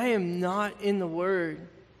when I am not in the Word,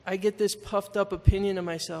 I get this puffed up opinion of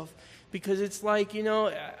myself because it's like, you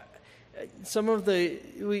know,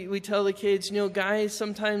 we tell the kids, you know, guys,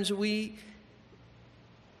 sometimes we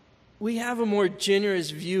have a more generous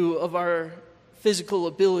view of our physical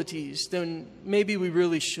abilities than maybe we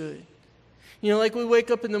really should. You know, like we wake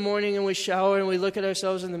up in the morning and we shower and we look at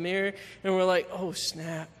ourselves in the mirror and we're like, oh,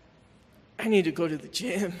 snap, I need to go to the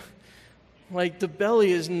gym. Like, the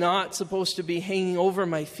belly is not supposed to be hanging over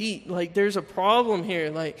my feet. Like, there's a problem here.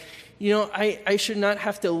 Like, you know, I should not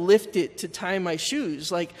have to lift it to tie my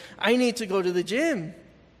shoes. Like, I need to go to the gym.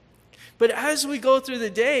 But as we go through the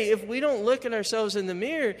day, if we don't look at ourselves in the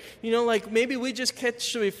mirror, you know, like maybe we just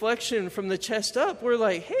catch the reflection from the chest up. We're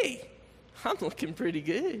like, hey, I'm looking pretty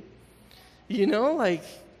good. You know, like,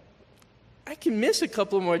 I can miss a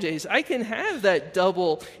couple more days. I can have that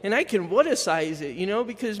double, and I can what-a-size it, you know,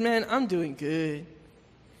 because, man, I'm doing good.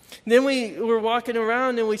 Then we're walking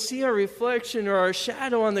around, and we see our reflection or our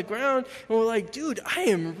shadow on the ground, and we're like, dude, I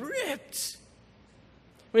am ripped.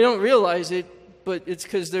 We don't realize it, but it's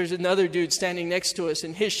because there's another dude standing next to us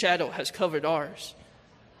and his shadow has covered ours.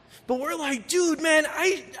 But we're like, dude, man,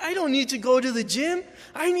 I don't need to go to the gym.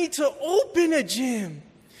 I need to open a gym.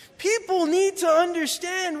 People need to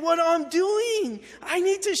understand what I'm doing. I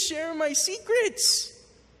need to share my secrets.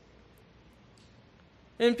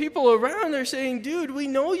 And people around are saying, dude, we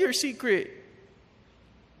know your secret.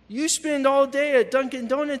 You spend all day at Dunkin'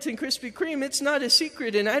 Donuts and Krispy Kreme. It's not a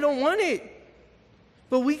secret, and I don't want it.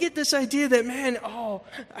 But we get this idea that, man,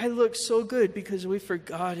 I look so good because we've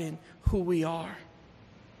forgotten who we are.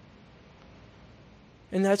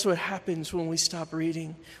 And that's what happens when we stop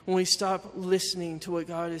reading, when we stop listening to what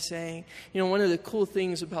God is saying. You know, one of the cool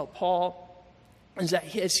things about Paul is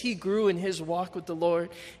that as he grew in his walk with the Lord,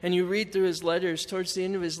 and you read through his letters towards the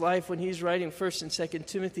end of his life when he's writing 1st and 2nd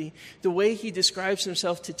Timothy, the way he describes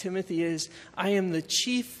himself to Timothy is, I am the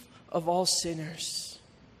chief of all sinners.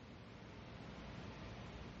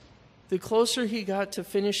 The closer he got to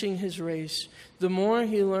finishing his race, the more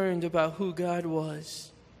he learned about who God was,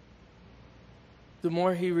 the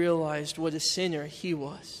more he realized what a sinner he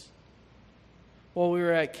was. While we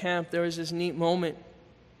were at camp, there was this neat moment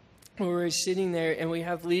where we were sitting there, and we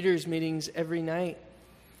have leaders meetings every night.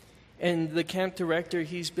 And the camp director,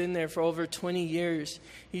 he's been there for over 20 years.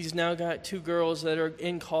 He's now got 2 girls that are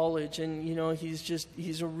in college, and, you know,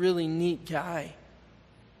 he's a really neat guy.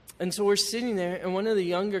 And so we're sitting there, and one of the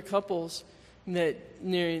younger couples that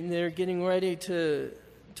they're getting ready to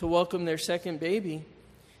welcome their second baby,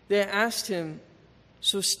 they asked him,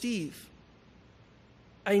 so Steve,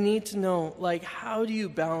 I need to know, like, how do you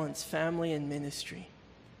balance family and ministry?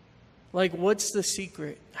 Like, what's the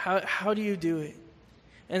secret? How do you do it?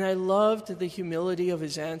 And I loved the humility of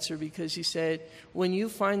his answer, because he said, when you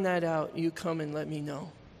find that out, you come and let me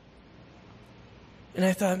know. And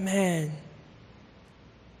I thought, man,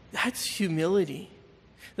 that's humility.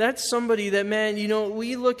 That's somebody that, man, you know,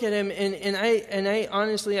 we look at him, and I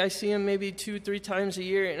honestly, I see him maybe 2-3 times a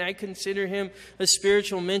year, and I consider him a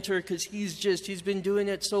spiritual mentor, because he's been doing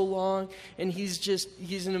it so long, and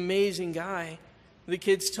he's an amazing guy. The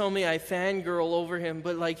kids tell me I fangirl over him,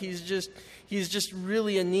 but like he's just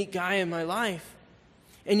really a neat guy in my life.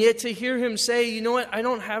 And yet to hear him say, you know what, I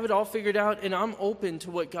don't have it all figured out, and I'm open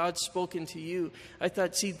to what God's spoken to you. I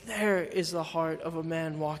thought, see, there is the heart of a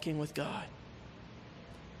man walking with God.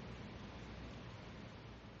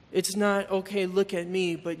 It's not, okay, look at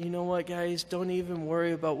me, but you know what, guys, don't even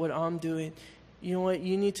worry about what I'm doing. You know what,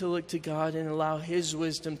 you need to look to God and allow His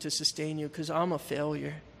wisdom to sustain you, because I'm a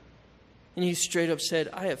failure. And he straight up said,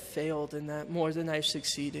 I have failed in that more than I've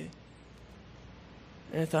succeeded.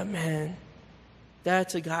 And I thought, man,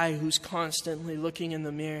 that's a guy who's constantly looking in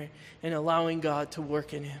the mirror and allowing God to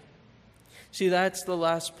work in him. See, that's the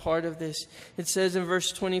last part of this. It says in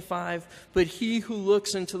verse 25, but he who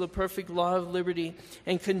looks into the perfect law of liberty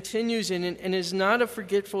and continues in it and is not a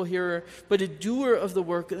forgetful hearer, but a doer of the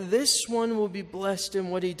work, this one will be blessed in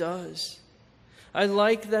what he does. I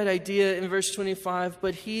like that idea in verse 25,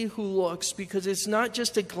 but he who looks, because it's not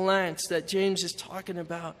just a glance that James is talking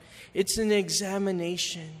about. It's an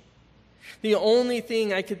examination. The only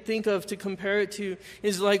thing I could think of to compare it to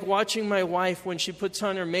is like watching my wife when she puts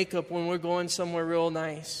on her makeup when we're going somewhere real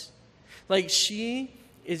nice. Like, she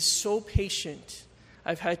is so patient.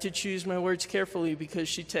 I've had to choose my words carefully because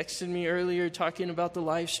she texted me earlier talking about the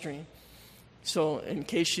live stream. So in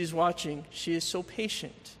case she's watching, she is so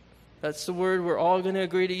patient. That's the word we're all going to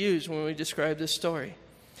agree to use when we describe this story.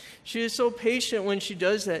 She is so patient when she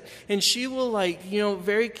does that. And she will,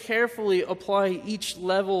 very carefully apply each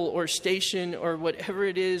level or station or whatever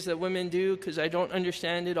it is that women do, because I don't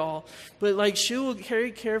understand it all. But, she will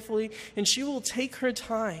very carefully, and she will take her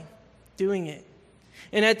time doing it.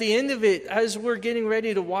 And at the end of it, as we're getting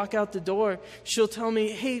ready to walk out the door, she'll tell me,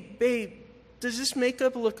 hey, babe, does this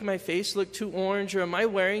makeup my face look too orange, or am I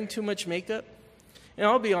wearing too much makeup? And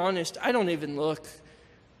I'll be honest, I don't even look.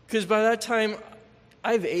 Because by that time,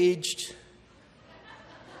 I've aged.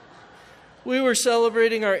 We were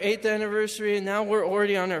celebrating our 8th anniversary, and now we're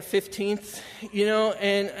already on our 15th,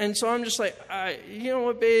 and so I'm just like, you know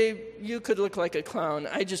what, babe, you could look like a clown.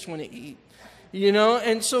 I just want to eat,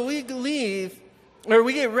 and so we leave, or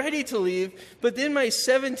we get ready to leave, but then my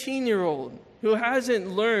 17-year-old, who hasn't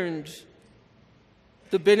learned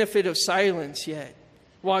the benefit of silence yet,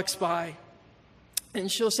 walks by, and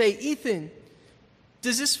she'll say, Ethan,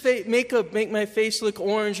 does this makeup make my face look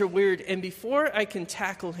orange or weird? And before I can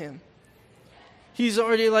tackle him, he's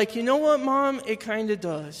already like, you know what, Mom? It kind of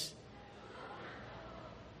does.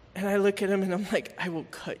 And I look at him and I'm like, I will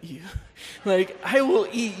cut you. Like, I will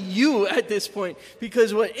eat you at this point.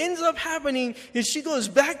 Because what ends up happening is she goes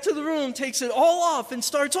back to the room, takes it all off, and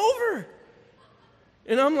starts over.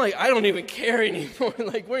 And I'm like, I don't even care anymore.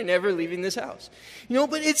 Like, we're never leaving this house. You know,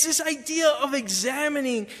 but it's this idea of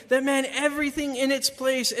examining that, man, everything in its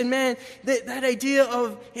place. And, man, that idea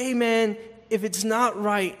of, hey, man, if it's not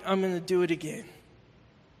right, I'm going to do it again.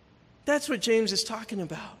 That's what James is talking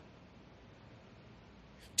about.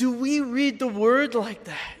 Do we read the word like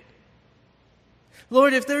that?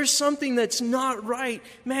 Lord, if there's something that's not right,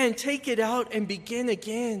 man, take it out and begin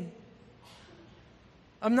again.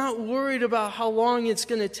 I'm not worried about how long it's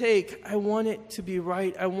going to take. I want it to be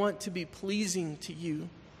right. I want to be pleasing to you.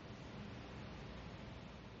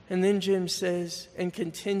 And then Jim says, and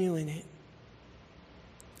continue in it.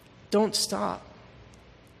 Don't stop.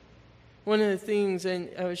 One of the things, and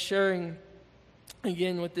I was sharing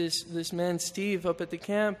again with this man Steve up at the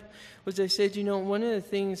camp, was I said, you know, one of the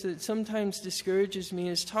things that sometimes discourages me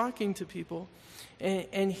is talking to people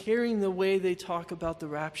and hearing the way they talk about the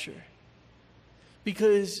rapture.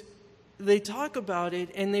 Because they talk about it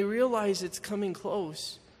and they realize it's coming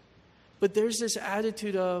close. But there's this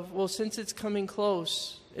attitude of, well, since it's coming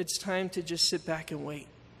close, it's time to just sit back and wait.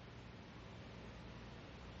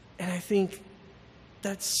 And I think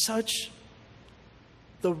that's such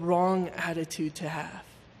the wrong attitude to have.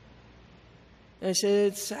 And I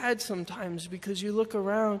said it's sad sometimes because you look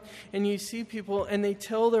around and you see people and they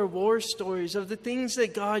tell their war stories of the things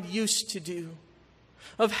that God used to do,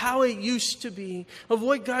 of how it used to be, of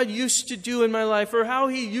what God used to do in my life, or how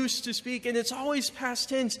He used to speak, and it's always past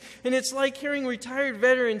tense. And it's like hearing retired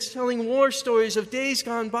veterans telling war stories of days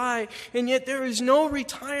gone by, and yet there is no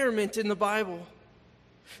retirement in the Bible.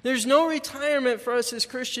 There's no retirement for us as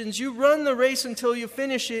Christians. You run the race until you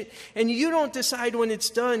finish it, and you don't decide when it's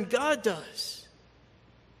done. God does.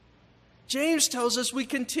 James tells us we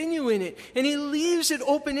continue in it, and he leaves it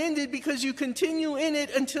open-ended because you continue in it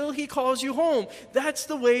until he calls you home. That's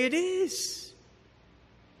the way it is.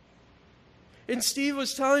 And Steve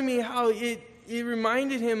was telling me how it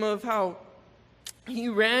reminded him of how he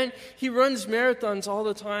runs marathons all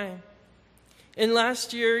the time. And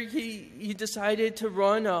last year, he decided to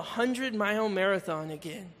run a 100-mile marathon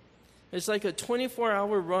again. It's like a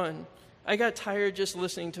 24-hour run. I got tired just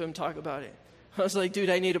listening to him talk about it. I was like, dude,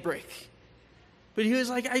 I need a break. But he was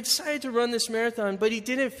like, I decided to run this marathon, but he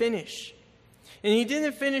didn't finish. And he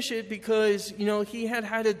didn't finish it because, you know, he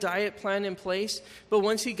had a diet plan in place. But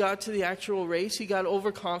once he got to the actual race, he got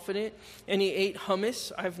overconfident and he ate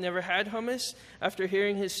hummus. I've never had hummus. After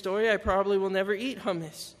hearing his story, I probably will never eat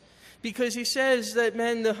hummus. Because he says that,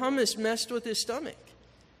 man, the hummus messed with his stomach.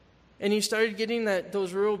 And he started getting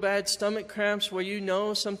those real bad stomach cramps where you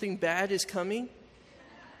know something bad is coming.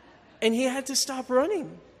 And he had to stop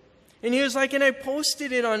running. And he was like, and I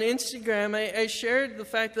posted it on Instagram. I shared the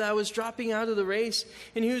fact that I was dropping out of the race.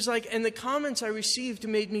 And he was like, and the comments I received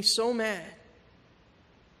made me so mad.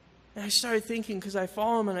 And I started thinking, because I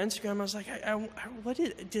follow him on Instagram, I was like, what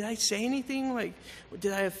did I say anything? Like,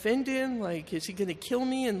 did I offend him? Like, is he going to kill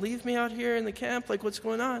me and leave me out here in the camp? Like, what's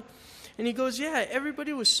going on? And he goes, yeah,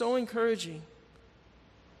 everybody was so encouraging.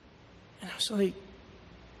 And I was like,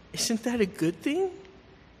 isn't that a good thing?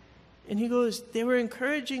 And he goes, they were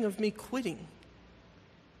encouraging of me quitting.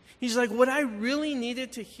 He's like, what I really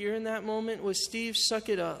needed to hear in that moment was, Steve, suck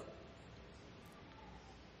it up.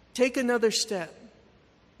 Take another step.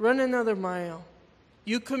 Run another mile.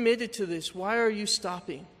 You committed to this. Why are you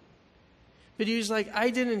stopping? But he was like, I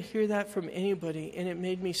didn't hear that from anybody, and it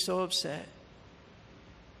made me so upset.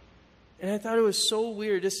 And I thought it was so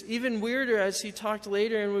weird. It's even weirder as he talked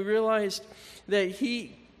later, and we realized that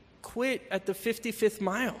he quit at the 55th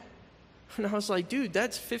mile. And I was like, dude,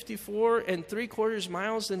 that's 54 3/4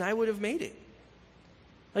 miles, and I would have made it.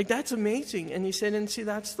 Like, that's amazing. And he said, and see,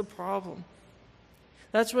 that's the problem.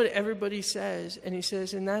 That's what everybody says. And he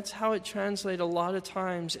says, and that's how it translates a lot of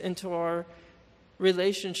times into our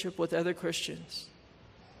relationship with other Christians.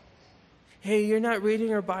 Hey, you're not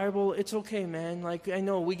reading our Bible. It's okay, man. Like, I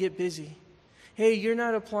know we get busy. Hey, you're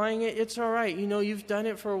not applying it. It's all right. You know, you've done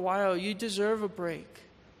it for a while. You deserve a break.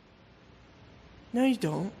 No, you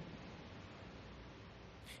don't.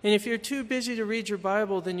 And if you're too busy to read your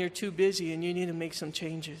Bible, then you're too busy and you need to make some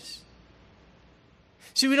changes.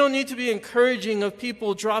 See, we don't need to be encouraging of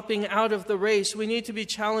people dropping out of the race. We need to be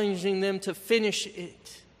challenging them to finish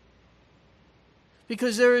it.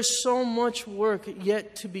 Because there is so much work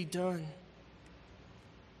yet to be done.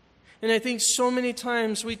 And I think so many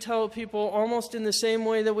times we tell people, almost in the same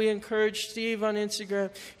way that we encourage Steve on Instagram,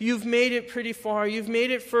 you've made it pretty far. You've made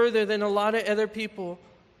it further than a lot of other people.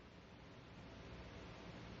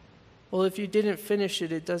 Well, if you didn't finish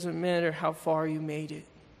it, it doesn't matter how far you made it.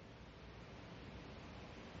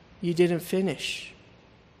 You didn't finish.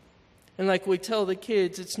 And like we tell the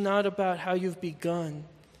kids, it's not about how you've begun,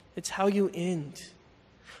 it's how you end.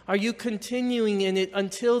 Are you continuing in it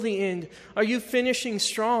until the end? Are you finishing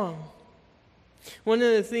strong? One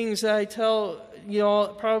of the things that I tell you all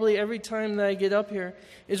probably every time that I get up here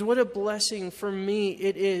is what a blessing for me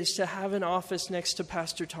it is to have an office next to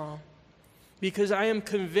Pastor Tom. Because I am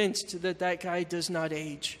convinced that that guy does not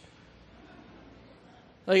age.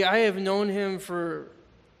 Like, I have known him for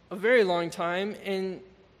a very long time, and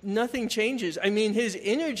nothing changes. I mean, his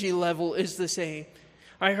energy level is the same.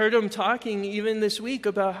 I heard him talking even this week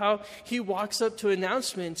about how he walks up to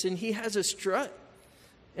announcements and he has a strut.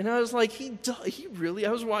 And I was like, he really,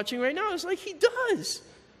 I was watching right now, I was like, he does.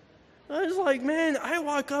 I was like, man, I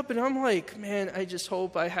walk up and I'm like, man, I just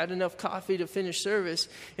hope I had enough coffee to finish service.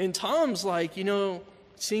 And Tom's like,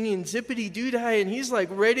 singing Zippity Doo-Dah, and he's like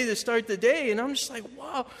ready to start the day. And I'm just like,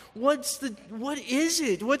 wow, what is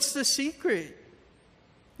it? What's the secret?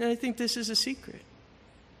 And I think this is a secret.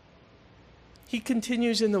 He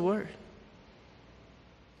continues in the Word.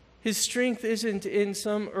 His strength isn't in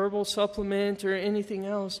some herbal supplement or anything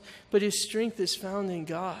else, but his strength is found in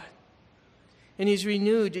God. And he's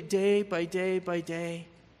renewed day by day by day.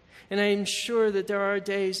 And I'm sure that there are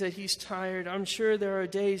days that he's tired. I'm sure there are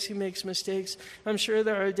days he makes mistakes. I'm sure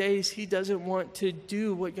there are days he doesn't want to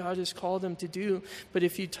do what God has called him to do. But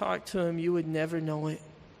if you talk to him, you would never know it.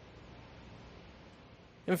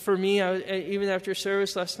 And for me, even after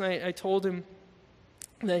service last night, I told him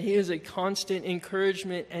that he is a constant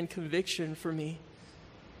encouragement and conviction for me.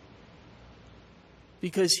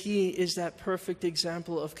 Because he is that perfect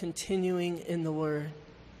example of continuing in the Word.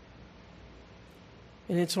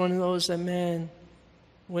 And it's one of those that, man,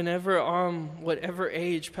 whenever I'm whatever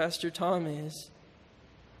age Pastor Tom is,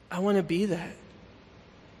 I want to be that.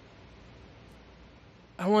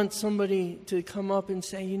 I want somebody to come up and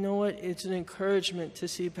say, you know what, it's an encouragement to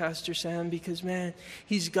see Pastor Sam because, man,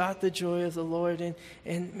 he's got the joy of the Lord.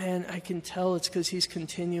 And man, I can tell it's because he's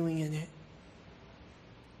continuing in it.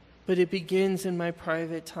 But it begins in my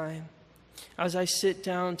private time. As I sit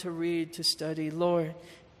down to read, to study, Lord,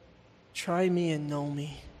 try me and know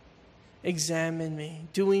me. Examine me.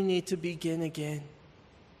 Do we need to begin again?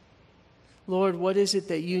 Lord, what is it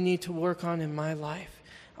that you need to work on in my life?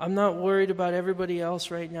 I'm not worried about everybody else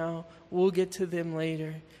right now. We'll get to them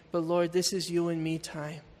later. But Lord, this is you and me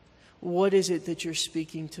time. What is it that you're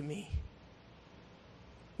speaking to me?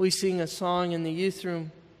 We sing a song in the youth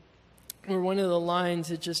room where one of the lines,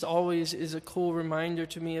 it just always is a cool reminder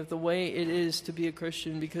to me of the way it is to be a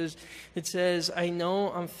Christian, because it says, I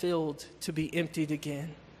know I'm filled to be emptied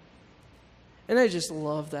again. And I just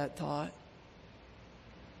love that thought.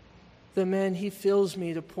 That, man, he fills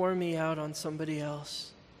me to pour me out on somebody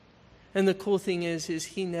else. And the cool thing is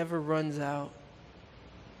he never runs out.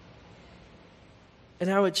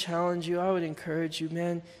 And I would challenge you, I would encourage you,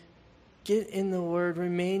 man, get in the Word,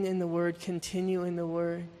 remain in the Word, continue in the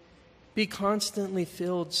Word. Be constantly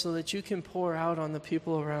filled so that you can pour out on the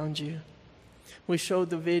people around you. We showed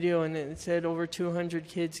the video and it said over 200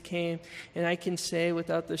 kids came. And I can say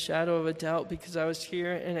without the shadow of a doubt, because I was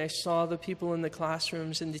here and I saw the people in the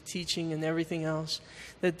classrooms and the teaching and everything else,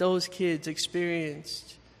 that those kids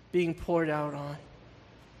experienced being poured out on.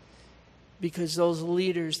 Because those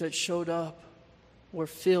leaders that showed up were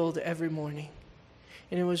filled every morning.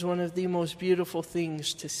 And it was one of the most beautiful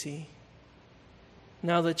things to see.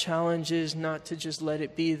 Now the challenge is not to just let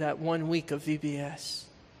it be that 1 week of VBS.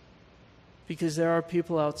 Because there are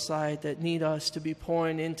people outside that need us to be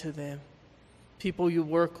pouring into them. People you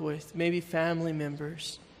work with, maybe family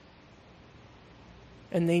members.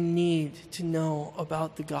 And they need to know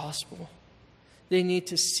about the gospel. They need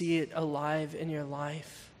to see it alive in your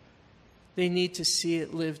life. They need to see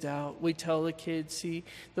it lived out. We tell the kids, see,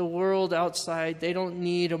 the world outside, they don't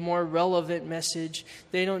need a more relevant message.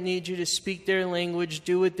 They don't need you to speak their language,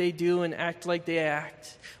 do what they do, and act like they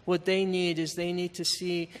act. What they need is they need to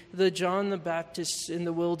see the John the Baptist in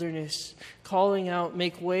the wilderness calling out,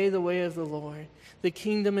 make way the way of the Lord. The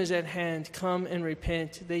kingdom is at hand. Come and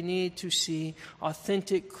repent. They need to see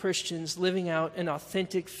authentic Christians living out an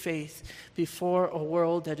authentic faith before a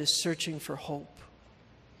world that is searching for hope.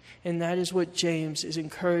 And that is what James is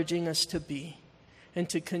encouraging us to be and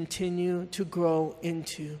to continue to grow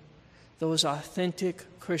into, those authentic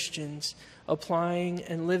Christians applying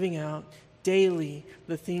and living out daily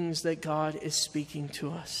the things that God is speaking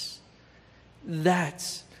to us.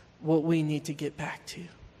 That's what we need to get back to.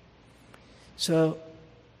 So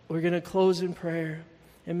we're going to close in prayer.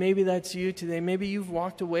 And maybe that's you today. Maybe you've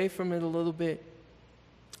walked away from it a little bit.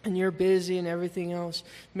 and you're busy and everything else,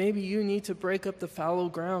 maybe you need to break up the fallow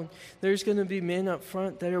ground. There's going to be men up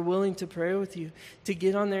front that are willing to pray with you, to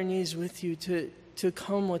get on their knees with you, to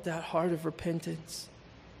come with that heart of repentance.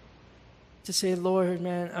 To say, Lord,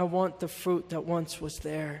 man, I want the fruit that once was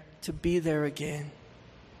there to be there again.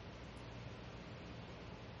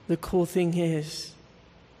 The cool thing is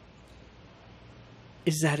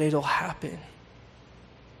that it'll happen.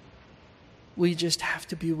 We just have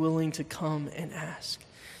to be willing to come and ask.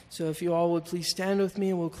 So if you all would please stand with me,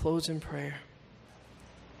 and we'll close in prayer.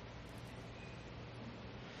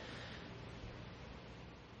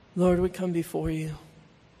 Lord, we come before you.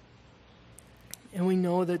 And we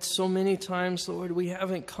know that so many times, Lord, we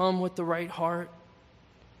haven't come with the right heart.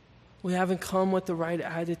 We haven't come with the right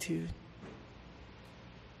attitude.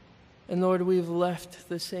 And Lord, we've left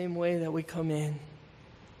the same way that we come in.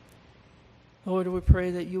 Lord, we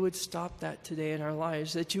pray that you would stop that today in our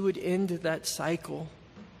lives, that you would end that cycle.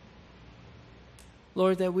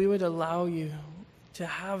 Lord, that we would allow you to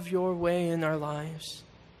have your way in our lives.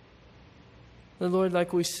 And Lord,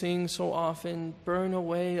 like we sing so often, burn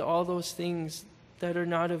away all those things that are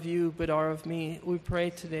not of you but are of me. We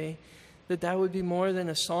pray today that that would be more than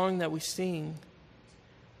a song that we sing,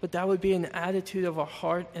 but that would be an attitude of our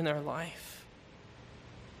heart and our life.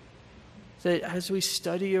 That as we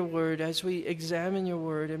study your word, as we examine your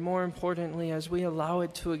word, and more importantly, as we allow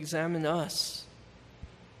it to examine us,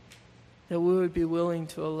 that we would be willing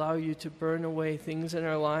to allow you to burn away things in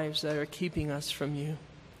our lives that are keeping us from you.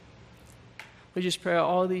 We just pray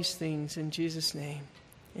all these things in Jesus' name.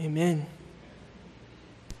 Amen.